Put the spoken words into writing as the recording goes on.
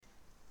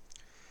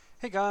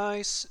Hey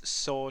guys,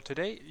 so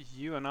today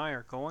you and I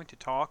are going to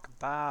talk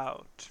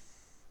about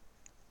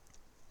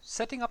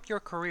setting up your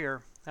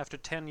career after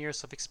 10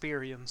 years of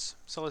experience.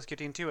 So let's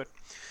get into it.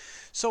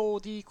 So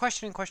the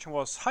question in question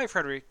was, hi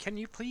Frederick, can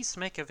you please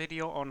make a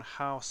video on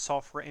how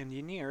software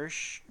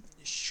engineers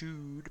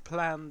should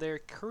plan their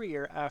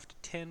career after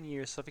 10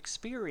 years of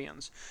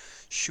experience?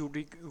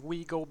 Should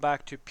we go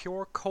back to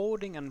pure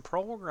coding and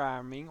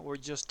programming or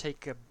just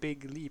take a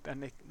big leap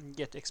and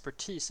get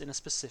expertise in a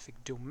specific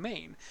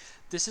domain?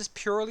 This is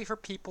purely for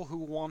people who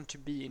want to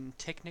be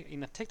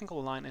in a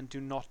technical line and do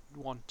not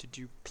want to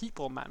do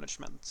people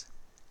management.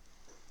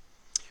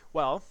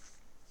 Well,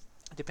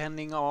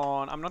 depending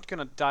on, I'm not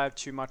going to dive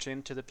too much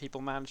into the people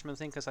management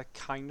thing because I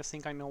kind of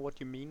think I know what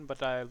you mean,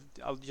 but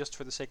I'll just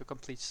for the sake of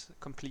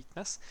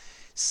completeness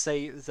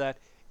say that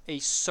a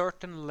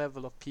certain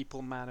level of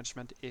people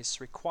management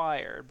is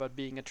required, but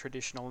being a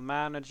traditional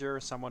manager,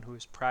 someone who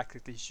is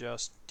practically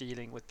just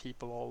dealing with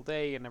people all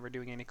day and never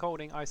doing any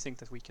coding, I think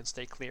that we can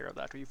stay clear of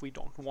that if we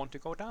don't want to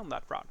go down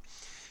that route.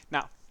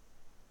 Now,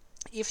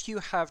 if you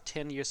have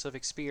 10 years of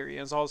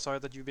experience, also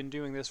that you've been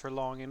doing this for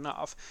long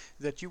enough,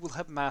 that you will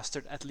have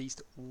mastered at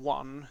least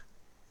one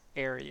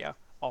area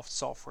of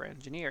software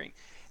engineering.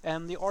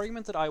 And the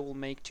argument that I will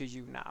make to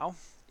you now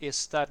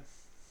is that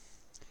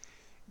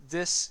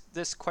this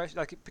question,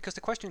 like, because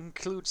the question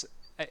includes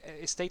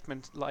a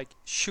statement like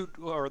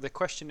the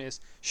question is,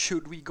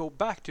 should we go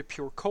back to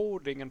pure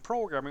coding and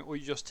programming, or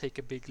you just take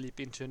a big leap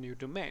into a new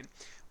domain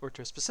or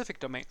to a specific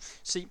domain?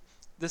 See,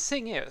 the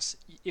thing is,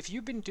 if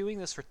you've been doing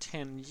this for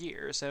 10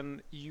 years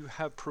and you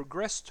have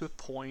progressed to a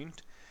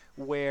point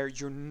where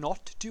you're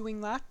not doing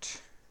that,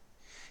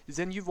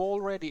 then you've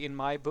already, in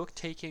my book,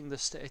 taken a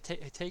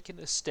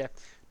step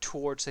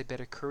towards a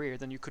better career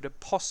than you could have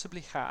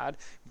possibly had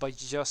by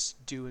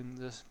just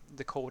doing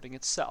the coding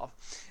itself.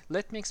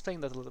 Let me explain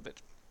that a little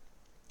bit.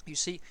 You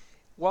see,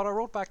 what I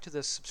wrote back to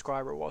this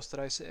subscriber was that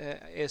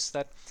is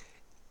that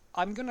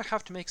I'm gonna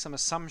have to make some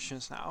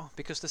assumptions now,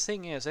 because the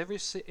thing is,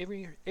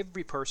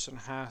 every person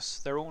has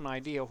their own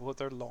idea of what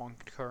their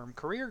long-term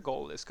career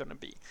goal is gonna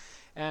be,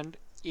 and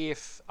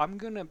if I'm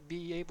gonna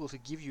be able to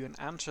give you an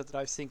answer that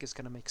I think is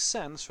gonna make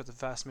sense for the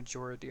vast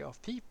majority of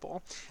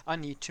people, I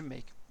need to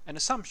make an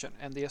assumption,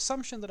 and the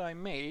assumption that I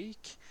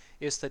make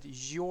is that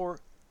your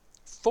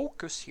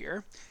focus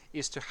here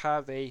is to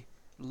have a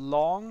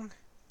long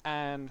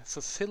and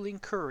fulfilling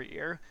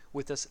career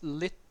with as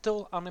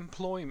little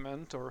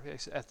unemployment, or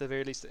at the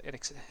very least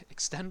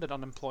extended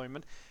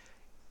unemployment,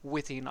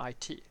 within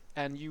IT.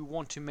 And you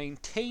want to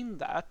maintain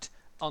that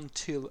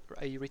until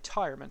a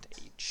retirement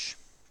age.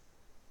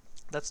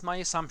 That's my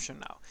assumption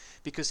now.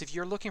 Because if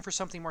you're looking for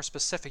something more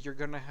specific, you're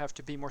going to have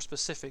to be more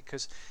specific,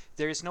 because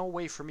there is no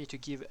way for me to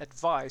give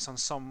advice on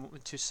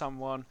to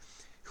someone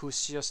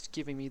who's just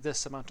giving me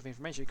this amount of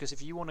information. Because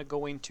if you want to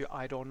go into,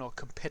 I don't know,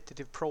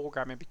 competitive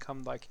programming,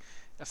 become like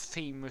a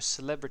famous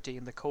celebrity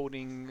in the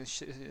coding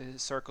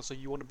circle, so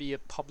you want to be a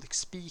public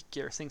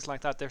speaker, things like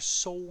that, there's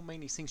so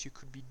many things you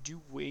could be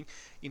doing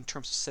in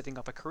terms of setting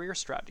up a career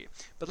strategy.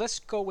 But let's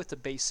go with the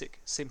basic,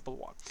 simple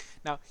one.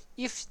 Now,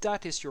 if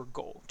that is your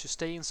goal, to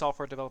stay in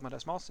software development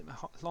as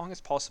long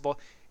as possible,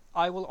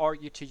 I will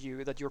argue to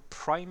you that your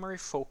primary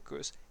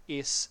focus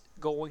is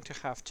going to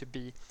have to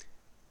be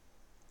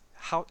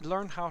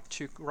learn how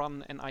to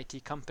run an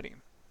IT company.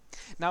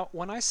 Now,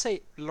 when I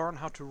say learn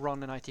how to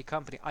run an IT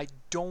company, I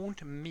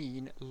don't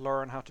mean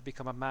learn how to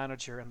become a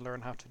manager and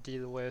learn how to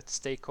deal with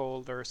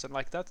stakeholders and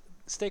like that.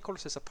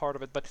 Stakeholders is a part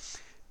of it, but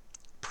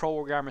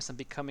programmers and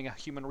becoming a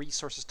human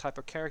resources type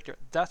of character,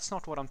 that's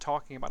not what I'm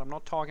talking about. I'm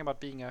not talking about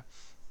being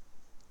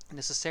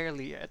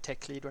necessarily a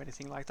tech lead or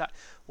anything like that.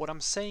 What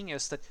I'm saying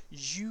is that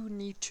you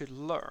need to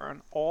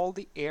learn all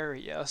the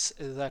areas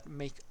that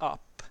make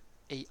up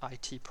a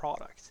IT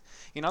product.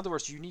 In other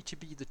words, you need to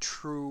be the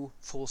true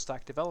full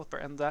stack developer,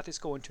 and that is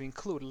going to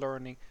include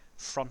learning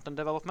front end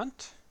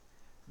development,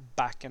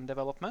 back end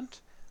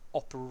development,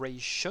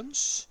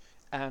 operations,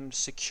 and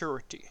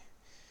security.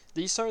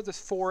 These are the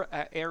four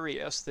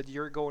areas that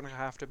you're going to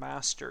have to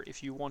master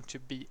if you want to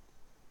be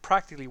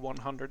practically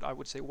 100, I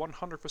would say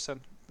 100%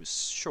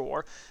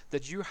 sure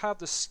that you have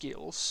the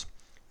skills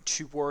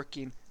to work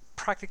in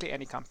practically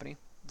any company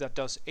that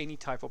does any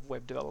type of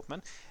web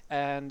development,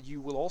 and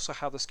you will also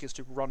have the skills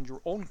to run your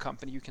own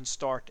company. You can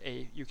start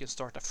a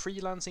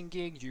freelancing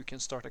gig, you can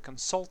start a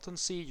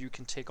consultancy, you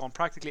can take on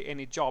practically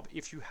any job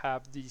if you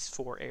have these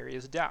four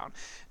areas down.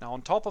 Now,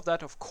 on top of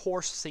that, of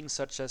course, things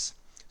such as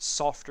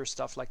softer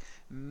stuff like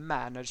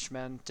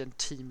management and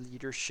team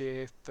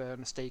leadership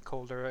and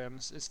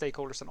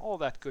stakeholders and all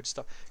that good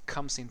stuff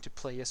comes into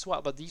play as well.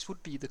 But these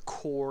would be the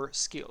core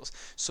skills.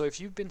 So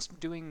if you've been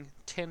doing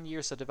 10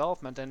 years of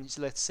development and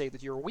let's say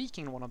that you're weak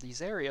in one of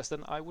these areas,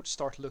 then I would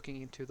start looking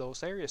into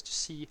those areas to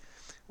see,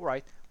 all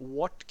right,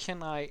 what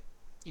can I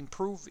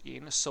improve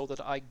in so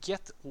that I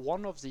get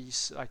one of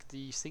these, like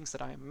these things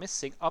that I'm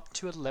missing, up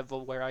to a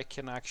level where I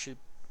can actually,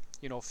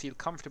 feel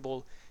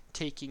comfortable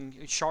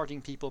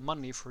charging people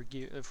money for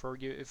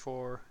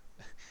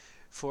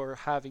for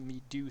having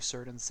me do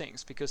certain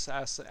things. Because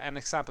as an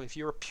example, if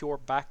you're a pure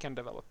backend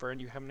developer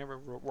and you have never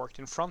worked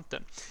in front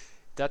end,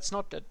 that's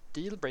not a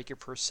deal breaker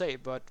per se,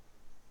 but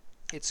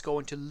it's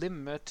going to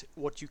limit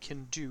what you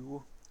can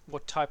do,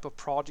 what type of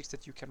projects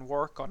that you can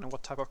work on, and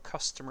what type of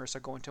customers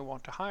are going to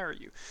want to hire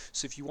you.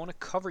 So if you want to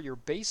cover your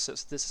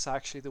bases, this is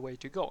actually the way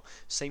to go.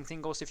 Same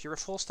thing goes if you're a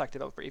full stack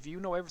developer. If you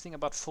know everything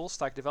about full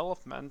stack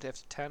development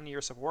after 10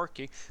 years of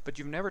working, but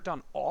you've never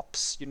done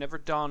ops, you've never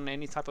done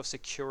any type of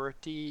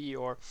security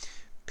or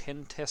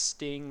pen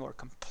testing or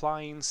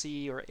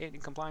compliancy or any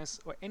compliance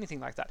or anything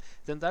like that,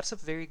 then that's a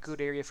very good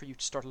area for you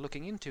to start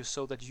looking into,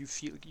 so that you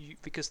feel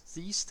because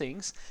these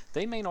things,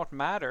 they may not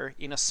matter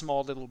in a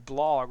small little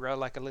blog or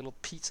like a little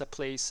pizza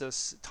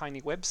place's tiny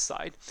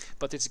website,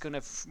 but it's going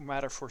to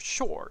matter for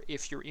sure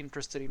if you're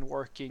interested in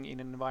working in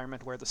an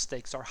environment where the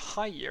stakes are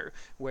higher,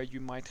 where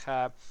you might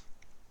have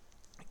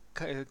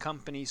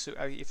companies.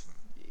 If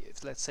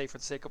let's say, for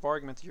the sake of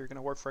argument, you're going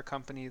to work for a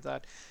company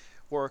that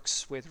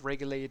works with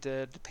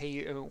regulated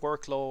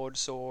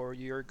workloads, or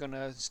you're going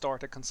to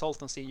start a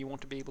consultancy, you want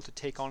to be able to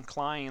take on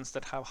clients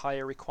that have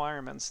higher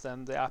requirements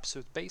than the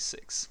absolute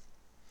basics.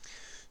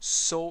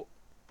 So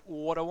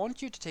what I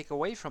want you to take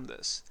away from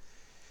this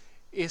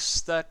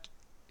is that,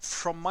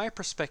 from my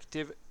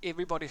perspective,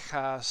 everybody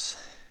has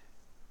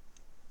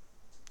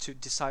to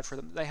decide for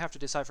them. They have to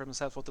decide for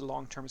themselves what the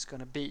long term is going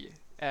to be.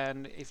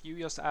 And if you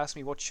just ask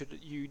me what should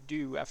you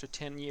do after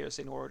 10 years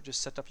in order to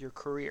set up your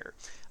career,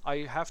 I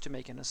have to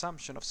make an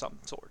assumption of some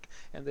sort.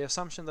 And the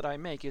assumption that I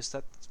make is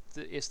that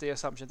the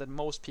assumption that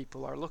most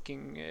people are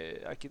looking.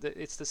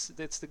 It's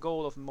the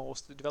goal of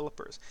most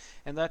developers,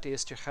 and that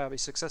is to have a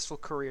successful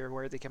career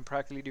where they can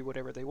practically do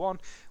whatever they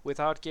want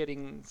without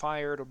getting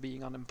fired or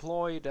being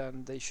unemployed,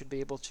 and they should be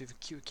able to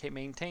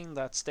maintain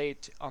that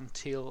state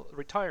until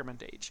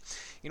retirement age.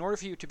 In order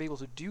for you to be able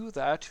to do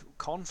that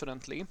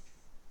confidently,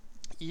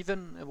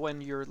 even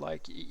when you're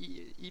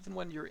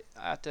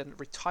at a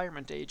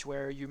retirement age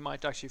where you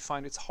might actually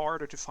find it's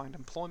harder to find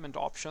employment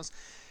options,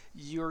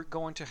 you're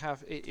going to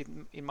have,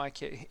 in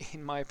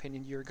my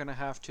opinion, you're going to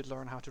have to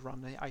learn how to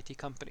run an IT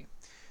company.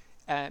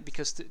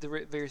 Because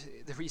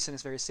the reason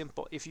is very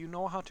simple. If you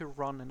know how to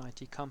run an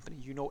IT company,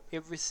 you know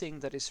everything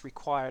that is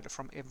required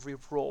from every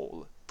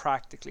role,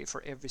 practically,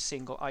 for every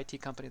single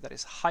IT company that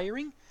is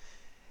hiring.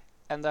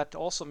 And that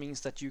also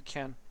means that you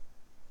can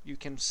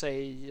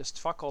say, just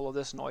fuck all of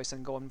this noise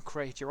and go and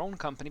create your own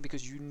company,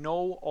 because you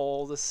know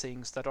all the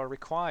things that are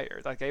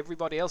required. Like,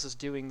 everybody else is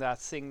doing that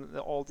thing,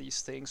 all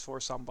these things for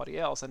somebody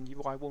else, and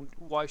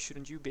why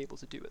shouldn't you be able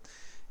to do it?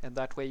 And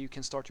that way you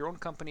can start your own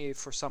company if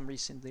for some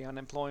reason the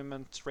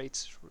unemployment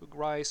rates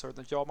rise or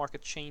the job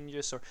market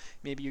changes, or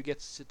maybe you get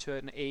to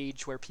an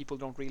age where people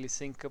don't really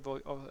think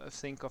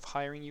of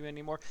hiring you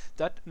anymore.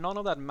 That none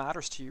of that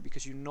matters to you,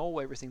 because you know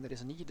everything that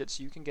is needed,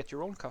 so you can get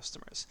your own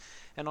customers.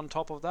 And on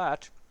top of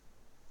that,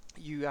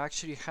 you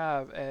actually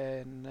have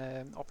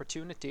an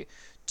opportunity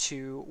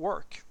to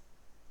work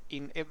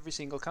in every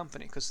single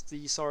company, because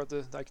those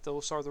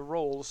are the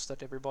roles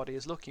that everybody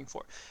is looking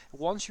for.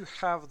 Once you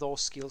have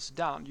those skills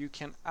down, you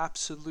can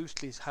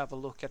absolutely have a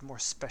look at more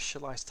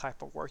specialized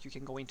type of work. You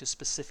can go into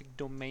specific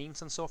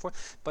domains and so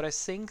forth. But I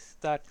think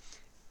that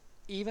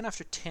even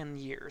after 10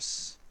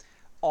 years,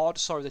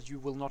 odds are that you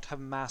will not have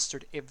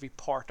mastered every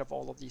part of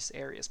all of these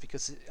areas,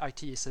 because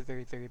IT is a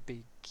very, very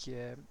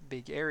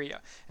big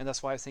area. And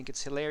that's why I think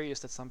it's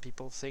hilarious that some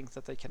people think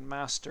that they can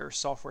master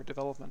software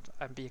development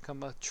and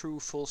become a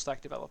true full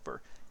stack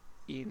developer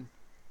in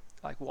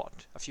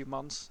a few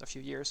months, a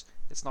few years.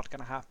 It's not going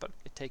to happen.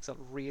 It takes a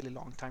really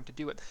long time to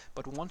do it.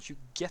 But once you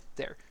get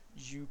there,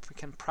 you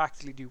can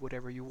practically do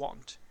whatever you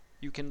want.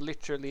 You can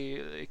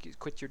literally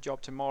quit your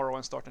job tomorrow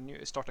and start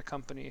a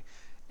company,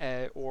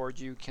 or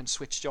you can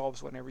switch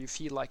jobs whenever you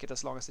feel like it,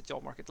 as long as the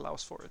job market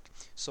allows for it.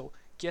 So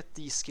get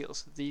these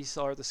skills. These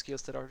are the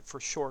skills that are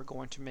for sure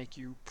going to make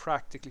you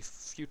practically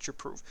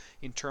future-proof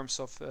in terms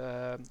of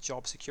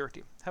job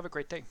security. Have a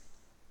great day.